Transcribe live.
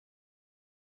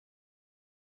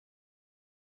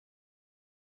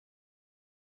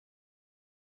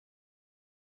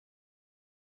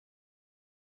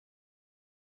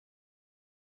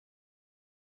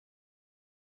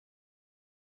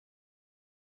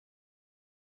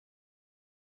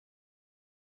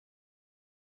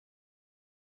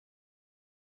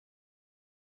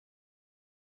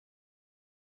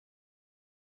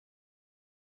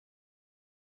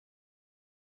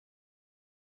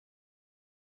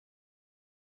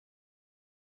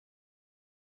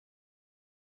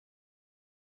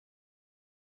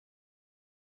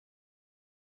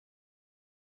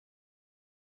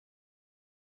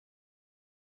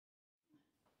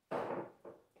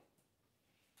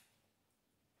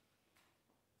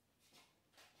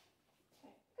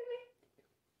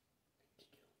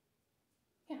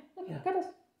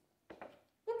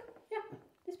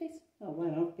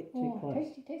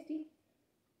Tasty, tasty.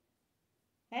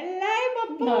 Hello, my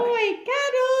boy. No.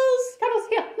 Cuddles. Cuddles,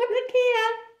 here. Look here.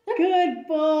 Good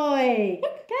boy.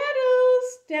 Cuddles.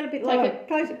 Down a bit lower. it.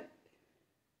 Closer.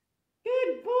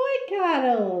 Good boy,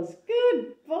 Cuddles.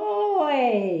 Good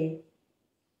boy.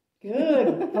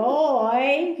 Good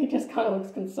boy. He just kind of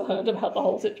looks concerned about the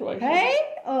whole situation. Hey?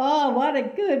 Oh, what a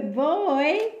good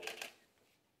boy.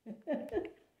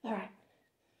 All right.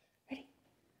 Ready?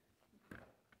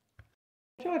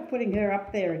 Try putting her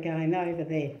up there again, over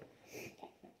there.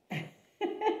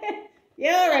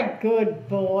 You're a good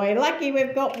boy. Lucky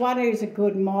we've got one who's a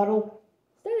good model.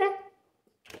 Stay there.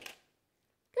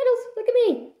 Cuddles, look at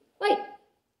me. Wait.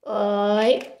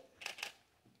 Wait.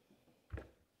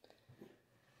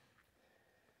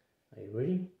 Are you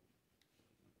ready?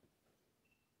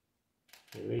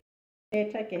 Are you ready? Yeah,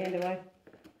 take your hand away.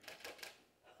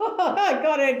 Oh, I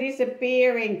got her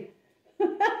disappearing.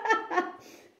 Put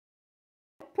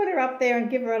her up there and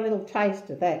give her a little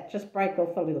taste of that. Just break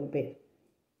off a little bit.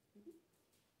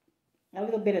 A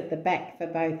little bit at the back for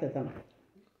both of them.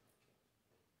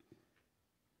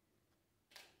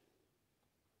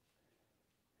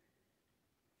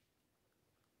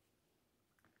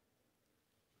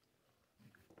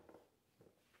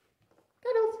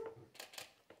 Cuddles.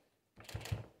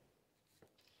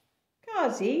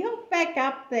 Cozzy, hop back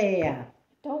up there.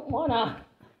 Don't wanna.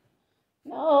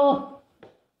 No.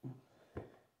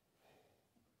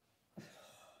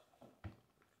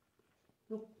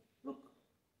 Look.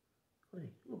 Hey,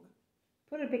 look.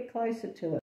 Put it a bit closer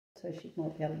to it so she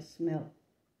might be able to smell.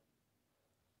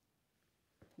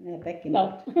 Now back in.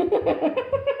 No.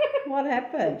 What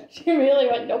happened? She really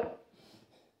went, nope.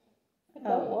 I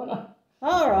don't Oh. wanna.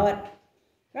 All right.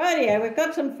 Rightio, we've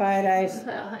got some photos.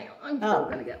 Hang on, I'm still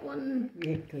gonna get one.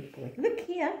 Yeah, good boy. Look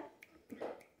here.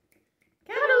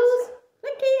 Cuddles.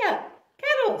 Look here.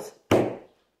 Cuddles.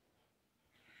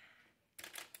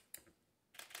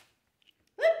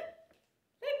 Look.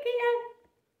 Look here.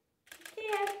 Look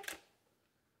here.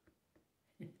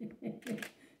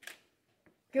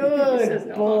 This is Good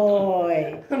not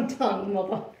boy. I'm done,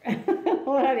 mother.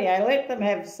 Rightio, let them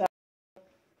have some.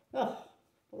 Oh,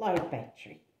 low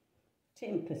battery.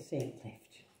 10%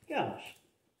 left. Gosh.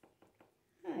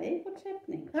 Hey, what's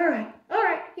happening? All right,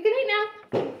 you can eat now.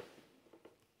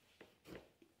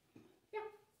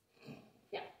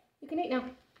 Yeah, you can eat now.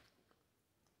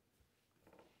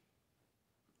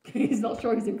 He's not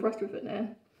sure he's impressed with it now.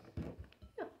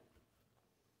 Yeah.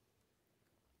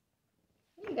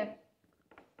 There you go.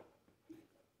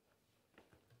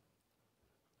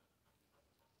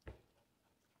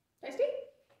 Tasty?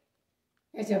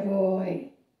 It's a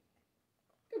boy.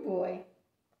 Good boy.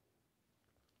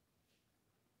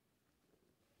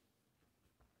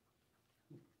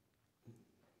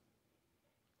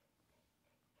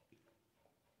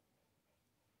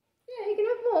 Yeah, you can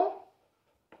have more.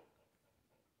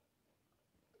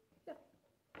 Yeah.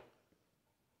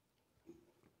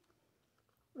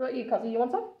 What about you, cousin? You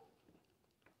want some?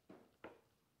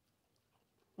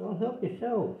 Well, help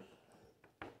yourselves.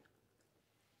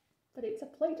 But it's a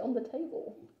plate on the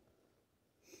table.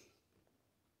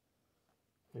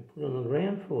 I put it on the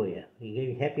ground for you.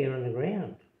 You get happier on the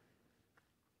ground.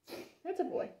 That's a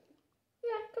boy.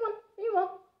 Yeah, come on. Here you are.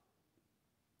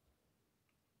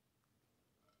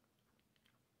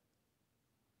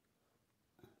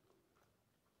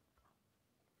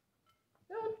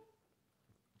 Come on.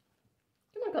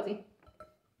 Come on, Cuzzy.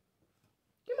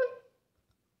 Come on.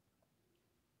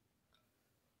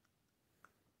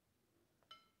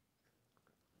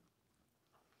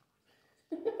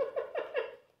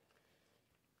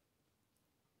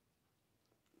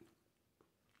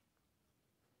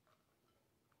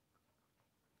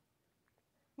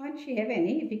 Won't she have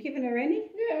any? Have you given her any?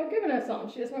 Yeah, we're giving her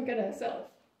some. She just won't get it herself.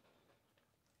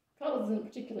 Carlos isn't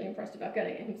particularly impressed about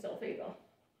getting it himself either.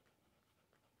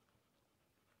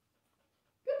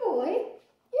 Good boy.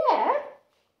 Yeah.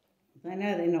 They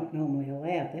know they're not normally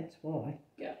allowed, that's why.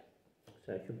 Yeah.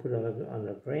 So you put it on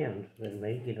the ground, then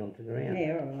they get onto the ground.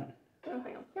 Yeah, all right. Oh,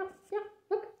 hang on. Yeah,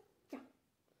 look. Yeah.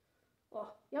 Oh,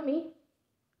 yummy.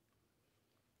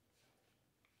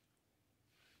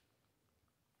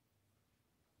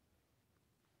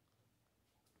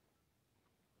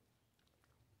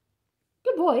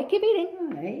 Good boy, keep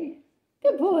eating. Hey,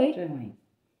 Good boy. what are you doing?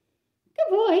 Good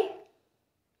boy.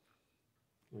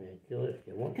 Yeah, Jill, if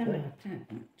you want Oh, I to.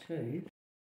 don't want to.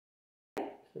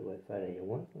 So what photo you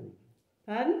want when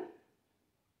Pardon?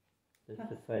 that's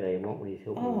the photo you want when he's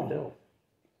helping Oh. himself.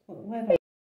 What have I...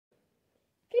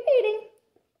 Keep eating.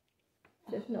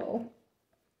 Says no.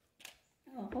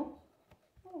 Oh,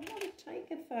 I want to take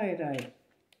a photo.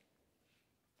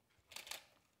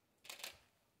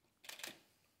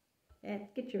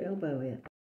 Get your elbow out.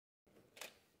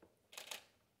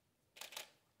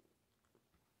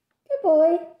 Good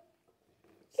boy.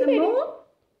 Some more?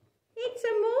 Eat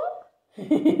some more?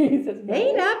 He says, no,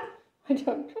 Eat up. I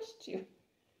don't trust you.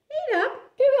 Eat up.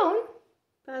 Go on.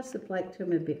 Pass the plate to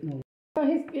him a bit more.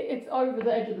 Oh, it's over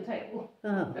the edge of the table.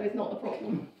 Oh. So it's not the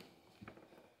problem.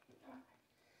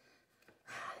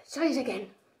 Try it again.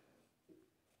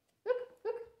 Look,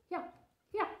 look, yeah,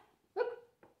 yeah, look.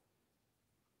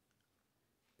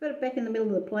 Put it back in the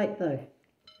middle of the plate though.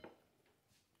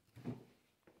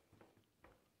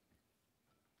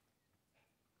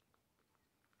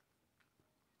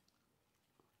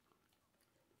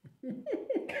 Yeah,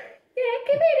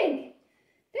 keep eating.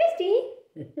 Tasty.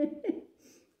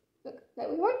 Look, that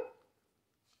we want.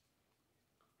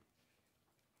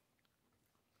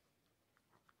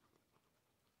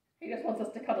 He just wants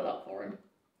us to cut it up for him.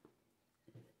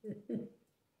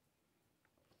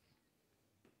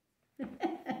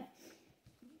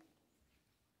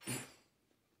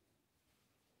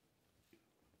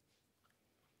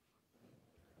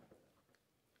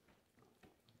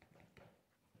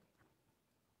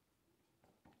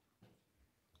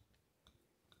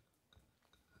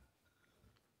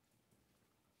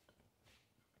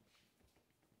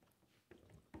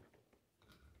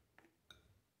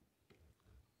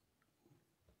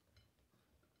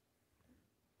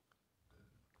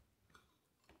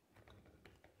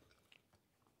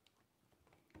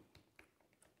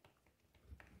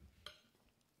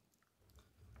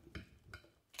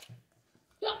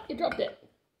 Oh, you dropped it.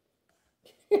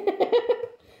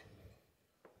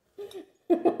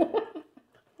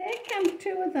 How come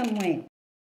two of them went?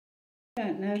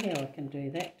 Don't know how I can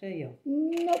do that, do you?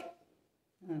 Nope.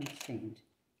 I understand.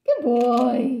 Good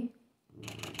boy.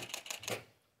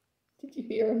 Did you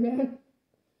hear him, man?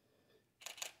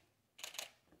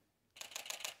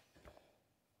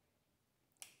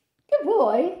 Good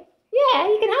boy. Yeah,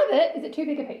 you can have it. Is it too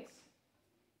big a piece?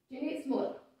 Do you need it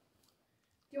smaller? Do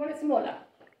you want it smaller?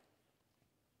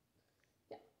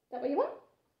 Yeah. Is that what you want?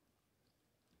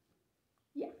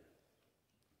 Yeah.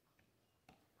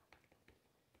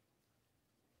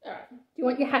 Alright. Do you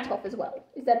want your hat off as well?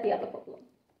 Is that the other problem?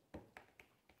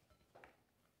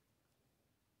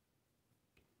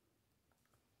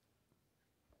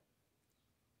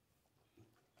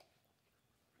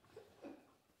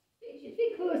 You should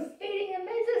think who's feeding a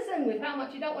medicine with how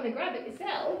much you don't want to grab it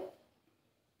yourself.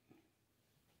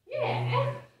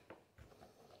 Yeah.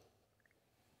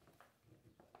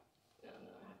 No, I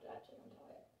have to actually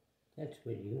untie it. That's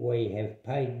where you have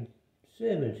paid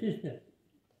servants, isn't it?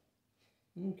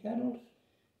 Cuddles?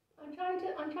 I'm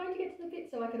trying to get to the bit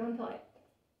so I can untie it.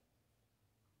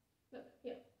 Look,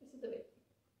 yeah, this is the bit.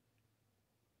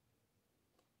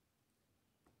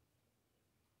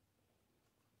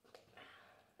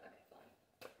 Okay,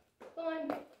 fine.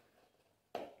 Fine.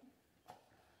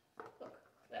 Look,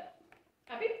 there.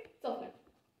 Happy? Soften it.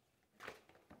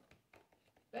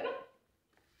 Better?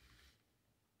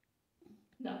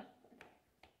 No.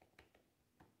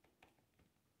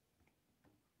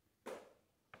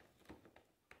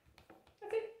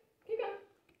 That's it. Keep going.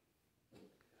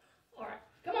 Alright,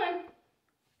 come on.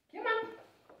 Come on.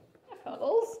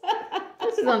 Cuddles.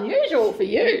 This is unusual for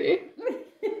you.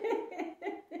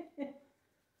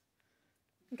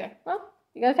 Okay, well,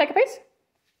 you gonna take a piece?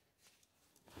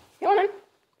 Go on then.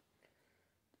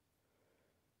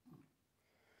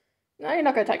 No, you're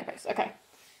not gonna take a piece. Okay.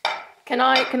 Can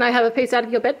I have a piece out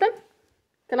of your bed then?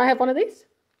 Can I have one of these?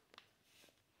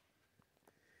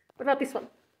 What about this one?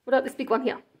 What about this big one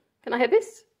here? Can I have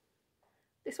this?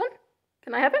 This one?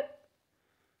 Can I have it?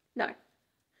 No.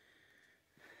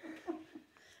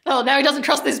 Oh, now he doesn't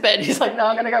trust this bed. He's like, no,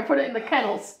 I'm gonna go put it in the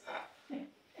kennels.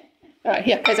 All right,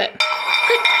 here, here's it.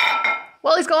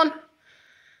 Well, he's gone.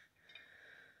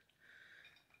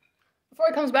 Before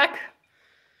he comes back.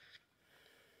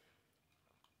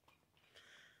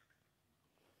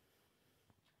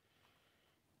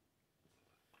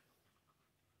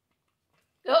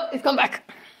 Oh, he's come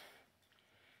back.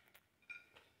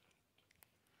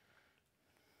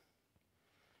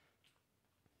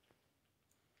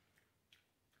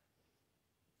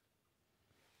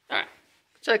 All right.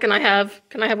 So can I have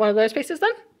one of those pieces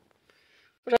then?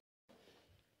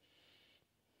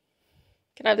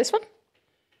 Can I have this one?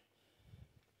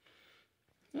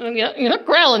 You're not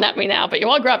growling at me now, but you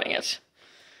are grabbing it.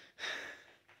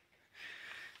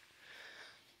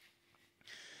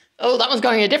 Oh, that one's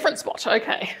going in a different spot.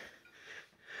 Okay.